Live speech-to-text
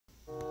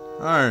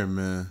Alright,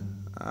 man.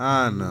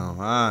 I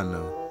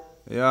know.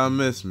 Y'all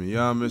miss me.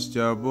 Y'all missed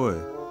y'all boy.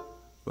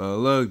 But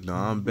look, though,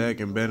 I'm back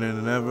and better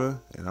than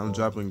ever, and I'm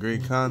dropping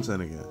great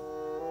content again.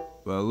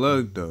 But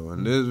look, though,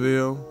 in this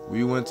video,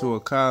 we went to a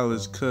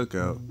college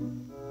cookout.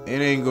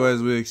 It ain't go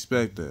as we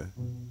expected.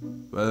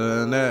 But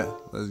other than that,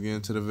 let's get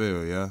into the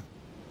video, y'all.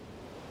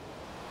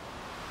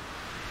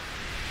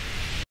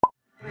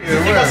 You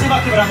know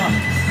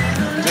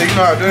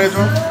how to do that,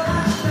 Joe?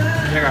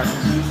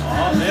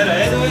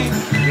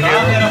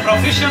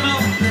 Professional.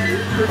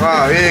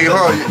 Wow, yeah,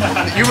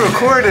 you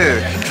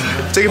recorded.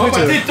 Take a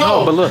picture.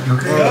 Oh, but look.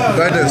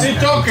 Like this. These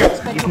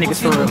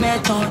niggas for real.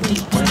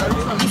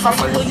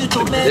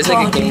 This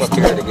nigga came up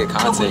here to get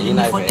content. He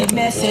not even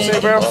editing. Say,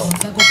 bro.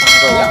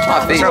 Bro, that's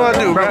my face. What I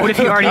do, bro? What if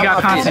you already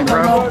got content,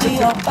 bro?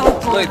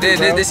 Look,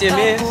 this your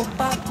man.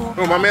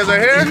 Oh, my man's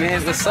right here?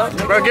 Man, what's up?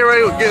 Bro, get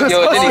ready. Get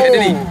Yo,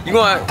 Diddy,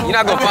 you're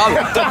not gonna follow.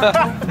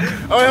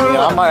 Oh,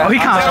 yeah, Oh, he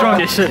kind of strong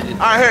this shit.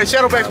 Alright, here,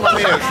 Shadowback's my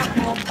man.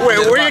 Wait,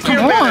 where your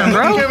cameraman?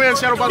 Bro.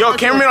 Yo,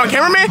 cameraman on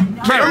cameraman?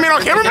 Cameraman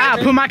on cameraman? I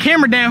put my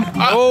camera down.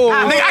 Oh,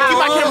 nigga, I keep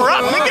my camera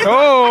up, nigga.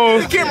 Oh.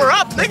 Camera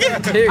up,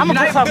 nigga. I'm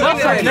gonna put something up,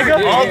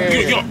 nigga. Oh,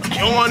 you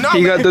don't want to know.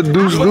 He got the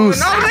deuce.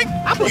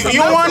 You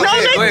don't want to know,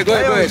 nigga? Go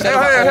ahead.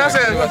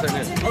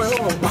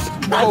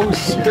 Oh,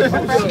 shit.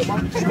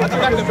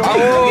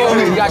 Oh,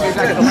 you got the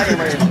light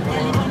right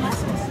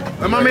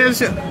here. My man,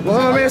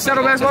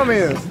 Shadowback's my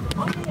man.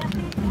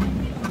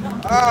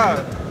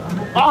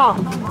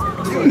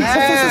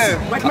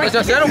 What's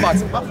your shadow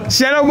boxing?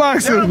 Shadow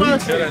boxing.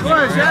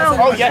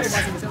 Oh, yes.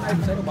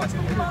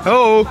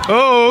 Oh.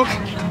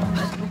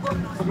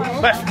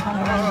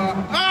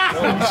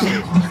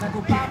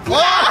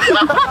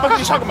 What are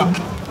you talking about?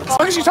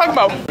 What is she talking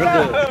about?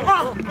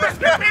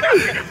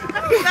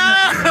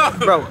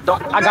 Bro,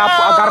 I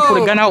gotta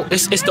put a gun out.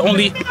 It's the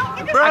only.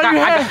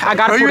 I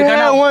gotta put a gun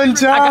out. One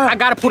time. I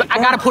gotta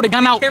put a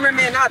gun out.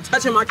 Cameraman not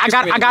touching my I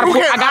gotta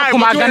put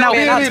my gun out.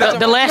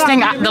 The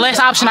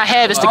last option I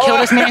have is to kill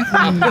this man.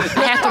 I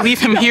have to leave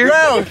him here.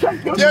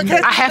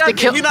 I have to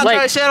kill.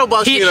 Like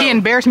he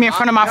embarrassed me in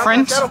front of my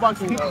friends.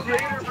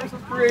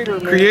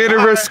 Creator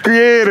versus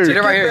creator. Get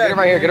it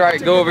right here.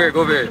 Go over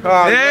here.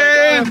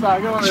 And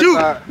shoot.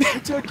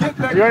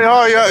 You ready?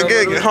 Oh, yeah.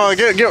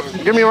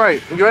 Get me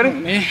right. You ready?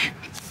 Man,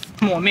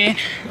 come on, man.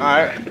 All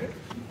right.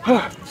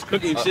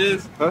 Cooking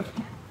shiz. Wait,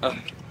 I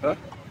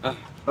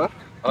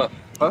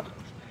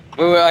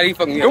didn't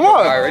fucking Come on.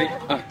 All right, ready?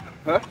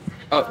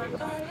 Up,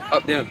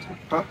 down.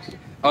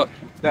 Up.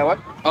 That what?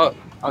 Up.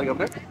 I'll go up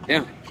there.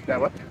 Down.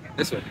 That what?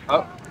 This way.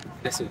 Up.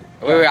 This way.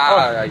 Wait,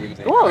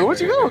 Come on,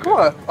 what you doing? Come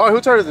on. Oh,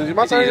 who turn is this?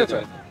 My turn? This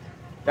way.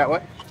 That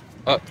way?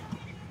 Up.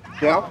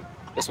 Down?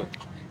 This way.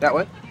 That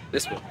way?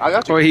 This way. I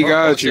got you. Oh, he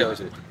got you.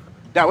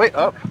 That way?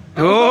 Up.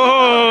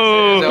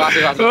 Oh. That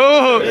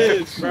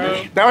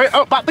way?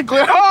 Up. About the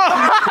clip. I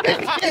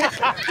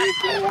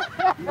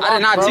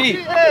did not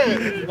cheat.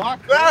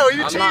 Bro,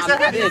 you changed the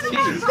head.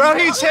 cheat.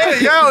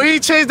 Bro, he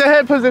changed the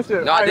head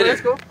position. No, I did it.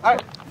 Let's go. All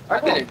right. I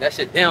did it. That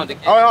shit down.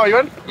 Oh, you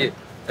ready? Yeah.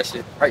 That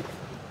shit. Right,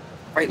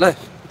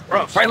 left.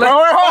 Bro, Right,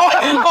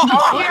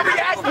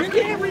 left. You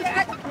can't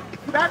react.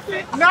 That's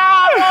it. No,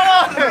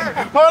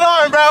 hold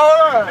on, bro.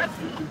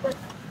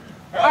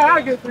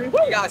 I get three. He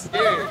got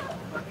scared.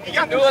 He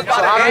knew it was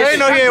about to I didn't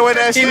know he ain't with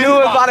that shit. He knew it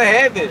was about to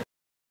happen.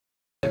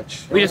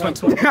 We just went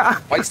to.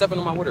 Why you stepping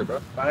on my water, bro?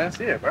 I didn't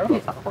see it, bro.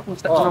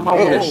 Stepping on my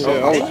water.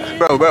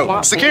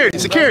 Bro. Security.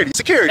 Hey.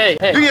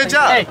 Do your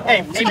job.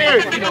 Hey.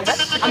 Security.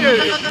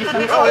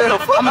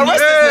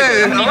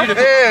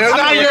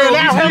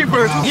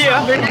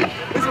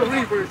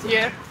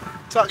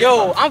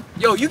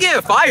 Yo, you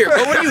getting fired,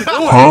 bro. What are you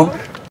doing?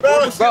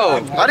 Bro,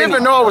 I didn't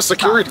even know I was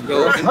security.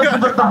 Bro,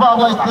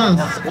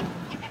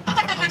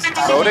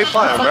 they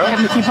flying, bro.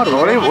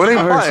 What they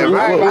flying,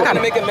 bro? I gotta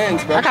make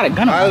amends, bro. I got a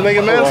gun. I was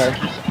making amends.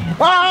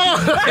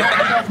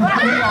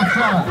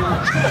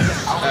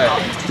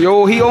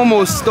 Yo, he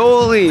almost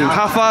stole him.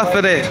 High five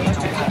for that.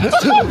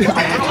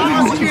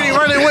 You ain't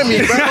running with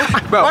me,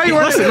 bro. Why you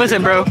running?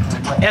 Listen, bro.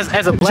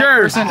 As a black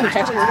person, I'm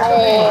gonna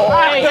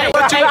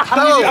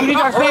need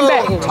y'all to stand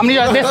back. I'm gonna need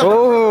y'all to this.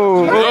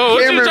 Oh,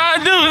 what you trying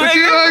to do? What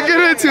you gonna get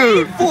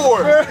into?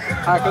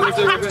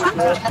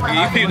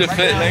 You keep the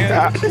fit,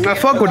 nigga. I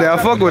fuck with it. I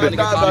fuck with it.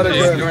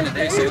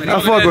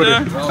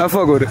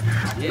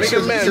 Make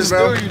amends,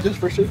 bro.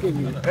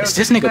 Is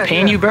this nigga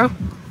paying you, bro?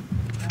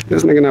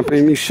 This nigga not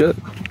paying me shit.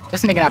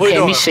 This nigga not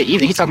paying me shit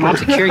either. He talking about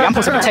security. I'm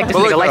supposed to protect this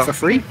nigga life for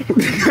free?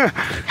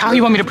 How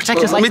you want me to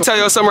protect his life? Let me tell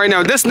y'all something right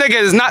now. This nigga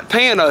is not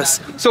paying us.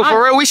 So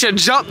for real, we should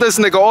jump this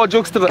nigga. All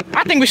jokes to the.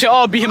 I think we should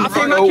all beat him.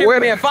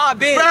 Man, 5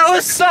 bids. Bro,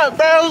 what's up,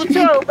 bro? What's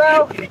up,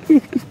 bro?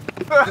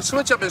 The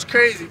switch up is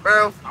crazy,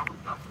 bro.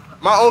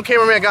 My own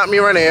cameraman got me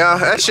running, y'all.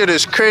 That shit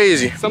is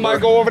crazy. Somebody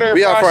go over there.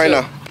 We out right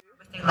now.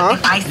 Huh?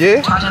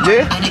 Yeah. Huh?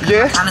 Yeah.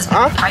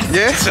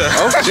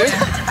 Oh shit.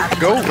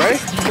 Go, right?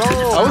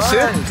 Oh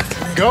shit.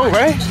 Go,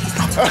 right?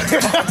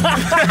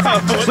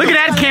 Look at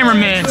that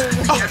cameraman.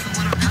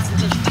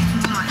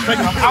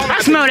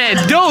 I smell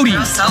that doty. Look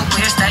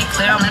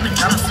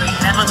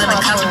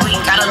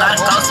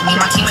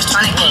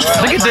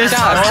at this.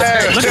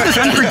 Look at this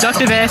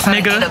unproductive ass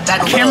nigga.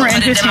 Camera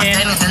in his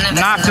hand,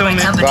 not filming.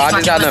 Bro, I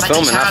just got done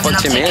filming. I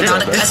fucked your man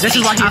up, bro. This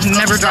is why he's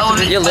never dropped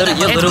a video. Your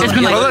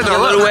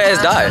little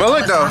ass died. But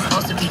look though.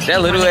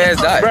 That little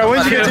ass died. Bro,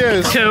 when'd you get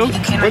yours? Two.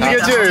 When'd you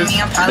get yours?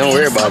 Don't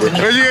worry about it.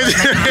 When'd you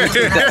get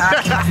yours?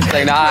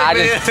 Like, nah, I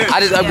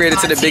just upgraded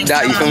to the big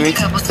dot, you feel me?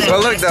 But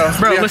look though.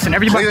 Bro, listen,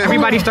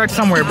 everybody starts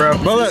somewhere, bro.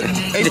 But look,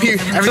 AP.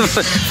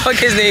 Fuck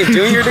his name,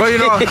 Junior. But you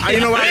know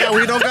what I got?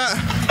 We don't got.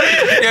 I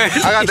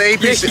got the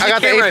AP. I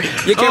got the AP.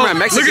 Your camera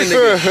Mexican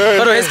nigga.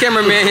 Hold on, his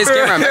cameraman,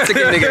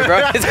 Mexican nigga,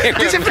 bro.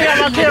 Get your finger on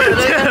my camera,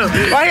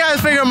 nigga. Why you got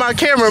his finger on my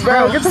camera,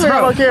 bro? Get your finger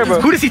on my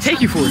camera. Who does he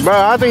take you for? Bro,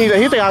 I think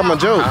he think I'm a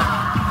joke.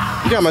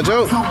 You got my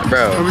joke?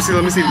 Bro. Let me see.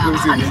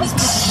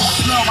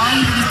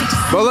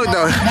 But look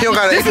though, he don't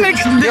got this nigga,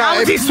 how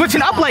is he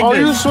switching up like this? Oh,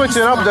 you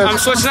switching up this. I'm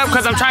switching up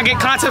because I'm trying to get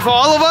content for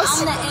all of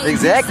us?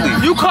 Exactly.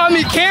 You call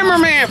me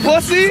cameraman,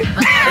 pussy.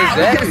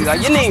 Exactly.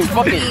 Like, your name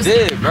fucking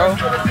did, bro.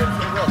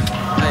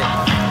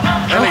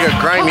 That nigga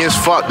grimy as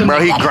fuck, bro.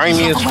 He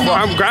grimy as fuck.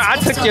 I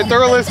took your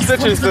thoroughest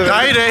pictures today.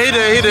 Nah, he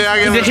did.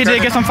 He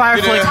did get some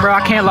fire flicks, bro. I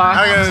can't lie.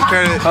 I got his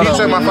credit. He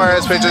took my fire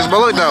ass pictures.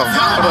 But look though,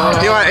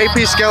 he got AP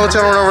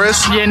skeleton on the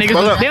wrist. Yeah, niggas,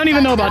 they don't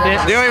even know about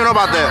that. They don't even know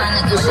about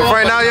that. But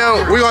right now,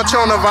 yo, we gonna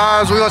chill on the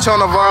vibes. We gonna chill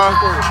on the vibe.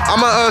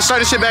 I'm gonna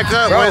start this shit back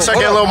up when it start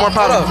getting a little more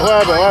popular.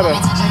 What happened?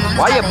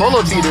 Why your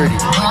polo tee dirty?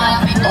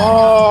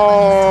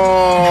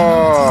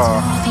 Oh.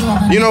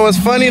 You know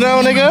what's funny though,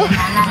 nigga?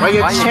 Why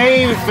your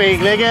chain fake,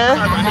 nigga?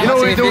 You know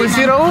what we do with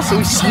those?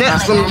 We snap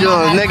some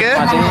yours, nigga.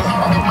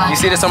 You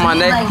see this on my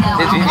neck?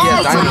 It's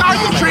VVS.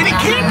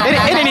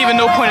 It ain't even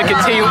no point to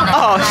continue.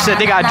 Oh shit,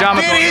 they got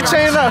drama. He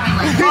chained up.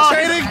 He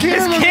chained the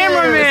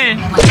cameraman.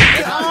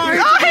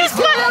 Oh, he's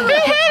trying to be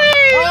heavy.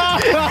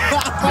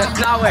 That's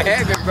not what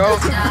happened, bro.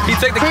 He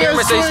took the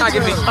camera, so he's not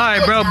giving me.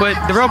 Alright, bro, but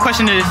the real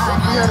question is,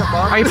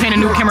 are you paying a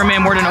new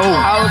cameraman more than old?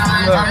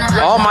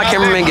 All my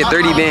cameramen get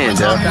 30 bands,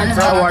 yo.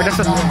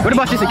 What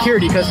about your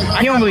security? Because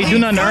he don't really do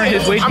nothing to earn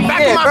his wage. I'm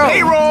back on my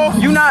payroll.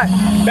 You not.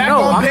 Back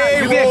on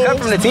payroll. You get cut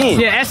from the team.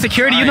 Yeah, as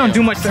security, you don't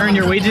do much to earn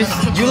your wages.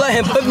 You let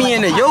him put me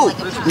in the yoke.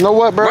 You know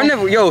what, bro? Run the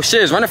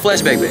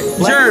flashback back.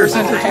 Sure.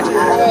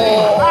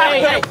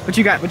 What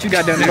you got down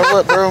there? You know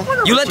what, bro?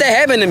 You let that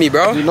happen to me,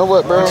 bro. You know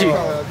what, bro?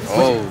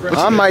 Oh.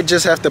 I might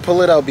just have to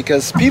pull it out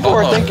because people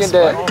are thinking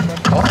that.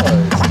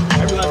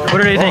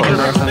 What are they thinking,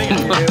 bro? You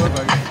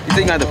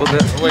think I have to put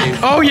that? Wait.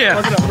 Oh, yeah.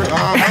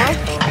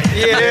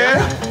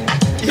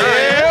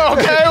 Yeah,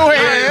 okay, wait.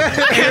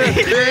 Okay.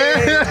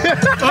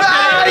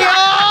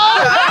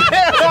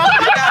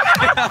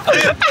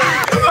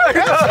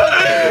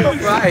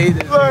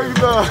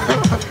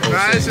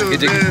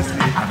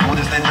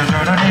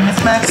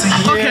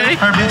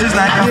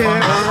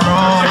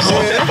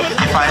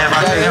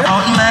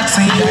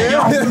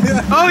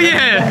 Oh,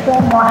 yeah.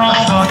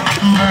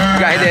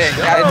 Got that.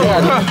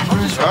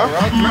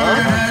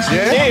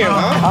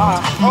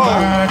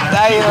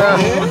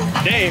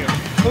 Damn.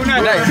 Come on.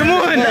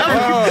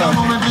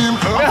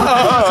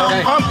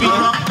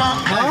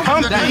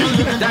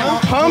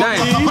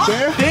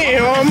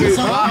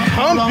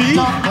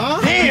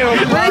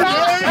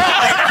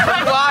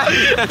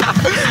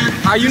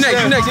 You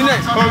next.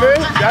 Oh, man.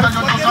 Gotta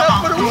fuck it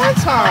up for the one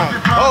time.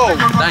 Oh,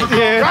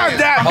 Yeah. drive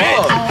that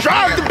bitch.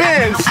 Drive the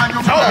Benz.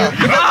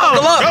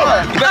 Buckle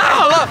up.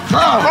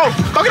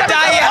 Fuck it up.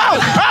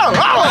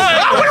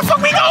 Where the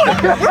fuck we going?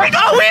 Where we going?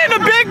 Oh, we're in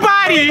a big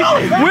body.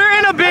 We're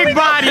in a big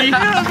body.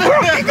 Where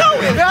we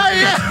going?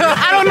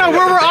 I don't know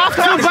where we're off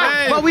to,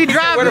 but we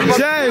driving.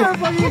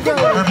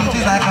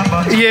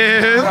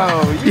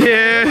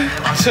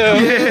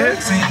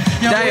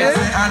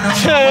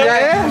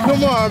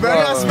 Come on, bro.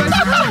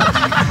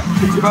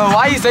 Bro,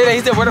 why you say that?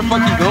 He said, where the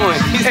fuck you going?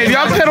 Hey,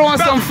 y'all pedal on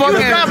some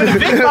fucking.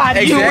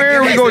 Exactly.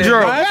 Where we go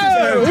drove?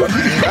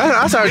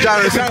 I started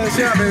driving.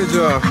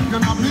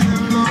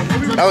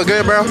 That was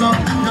good, bro.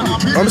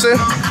 Let me see.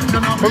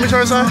 Let me try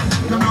this side.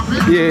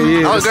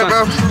 Yeah. That was good,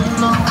 bro.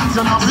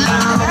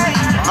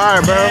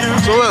 Alright, bro.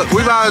 So look,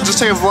 we about to just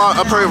take a vlog,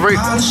 a break.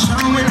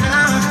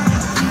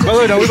 But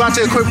look, though, we about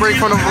to take a quick break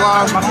from the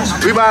vlog. I'm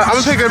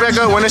gonna pick it back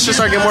up when this shit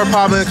start getting more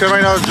popular, because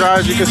right now it's dry,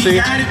 as you can see.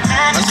 I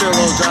see a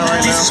little dry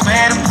right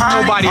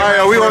now. Nobody.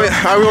 Alright, we gonna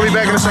be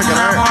back in a second,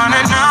 alright?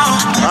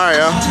 Alright,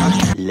 y'all.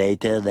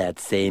 Later that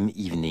same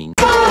evening.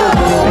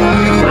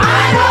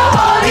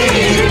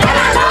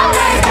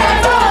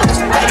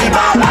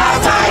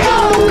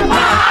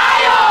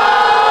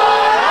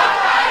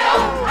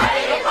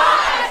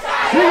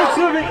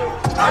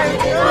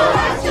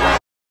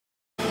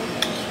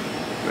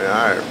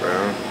 Alright, bro.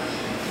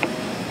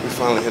 We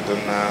finally hit the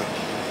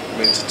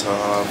made to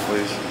Taha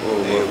place.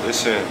 Hey,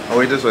 listen. Oh,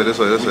 wait, this way.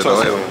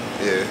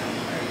 Yeah.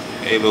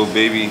 Hey, little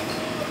baby.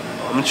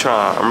 I'm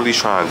really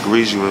trying to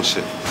grease you and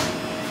shit.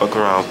 Fuck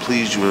around,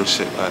 please you and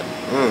shit. Like,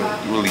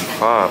 you really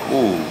fine.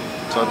 Ooh.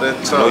 Talk that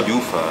You talk. know you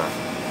fine.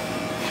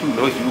 You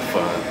know you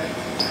fine.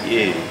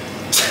 Yeah.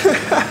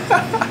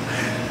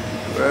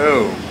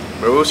 Bro.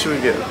 Bro, what should we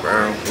get,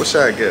 bro? What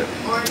should I get?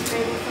 I'm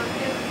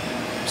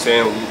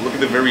saying, look at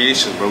the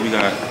variations, bro. We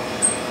got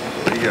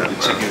the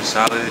chicken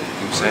salad. You know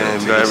what I'm saying?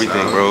 We got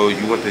everything, bro.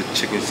 You want the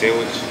chicken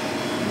sandwich?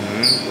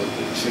 You want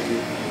the chicken?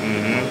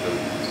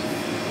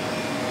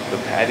 The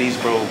patties,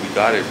 bro. We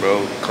got it,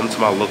 bro. Come to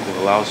my local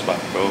halal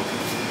spot, bro.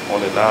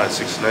 On the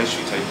 69th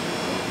Street type.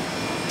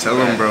 Tell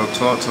him, bro.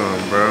 Talk to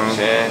him, bro. You know what I'm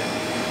saying?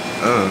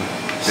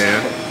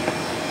 Damn.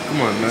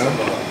 Come on, man.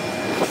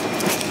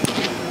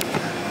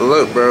 But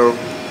look, bro.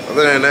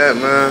 Other than that,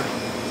 man.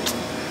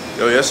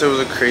 Yo, yesterday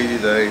was a crazy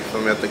day for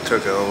me at the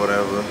cookout or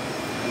whatever.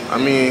 I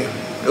mean,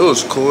 it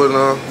was cool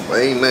enough, but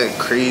ain't nothing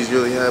crazy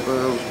really happened.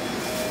 It was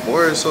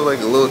more so like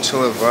a little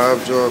chilling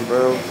vibe joint,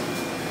 bro.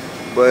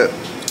 But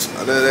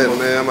other than that,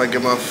 man, I might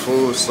get my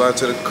food, slide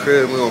to the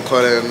crib. We're gonna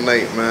call that a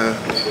night, man.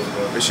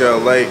 Make sure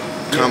y'all like,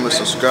 comment,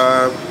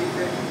 subscribe,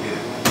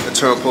 and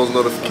turn on post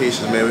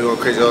notifications, man. We going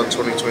crazy all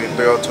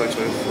 2023, all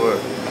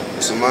 2024.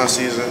 It's a my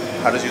season.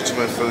 How does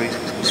YouTube in Philly?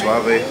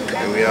 Suave,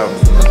 and we out.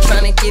 I'm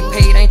trying to get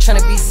paid, ain't trying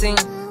to be seen.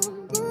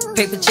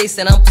 Paper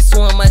chasing, I'm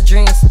pursuing my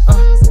dreams.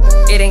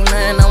 It ain't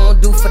nothing I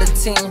won't do for the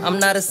team. I'm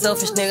not a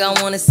selfish nigga,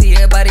 I wanna see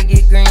everybody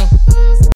get green.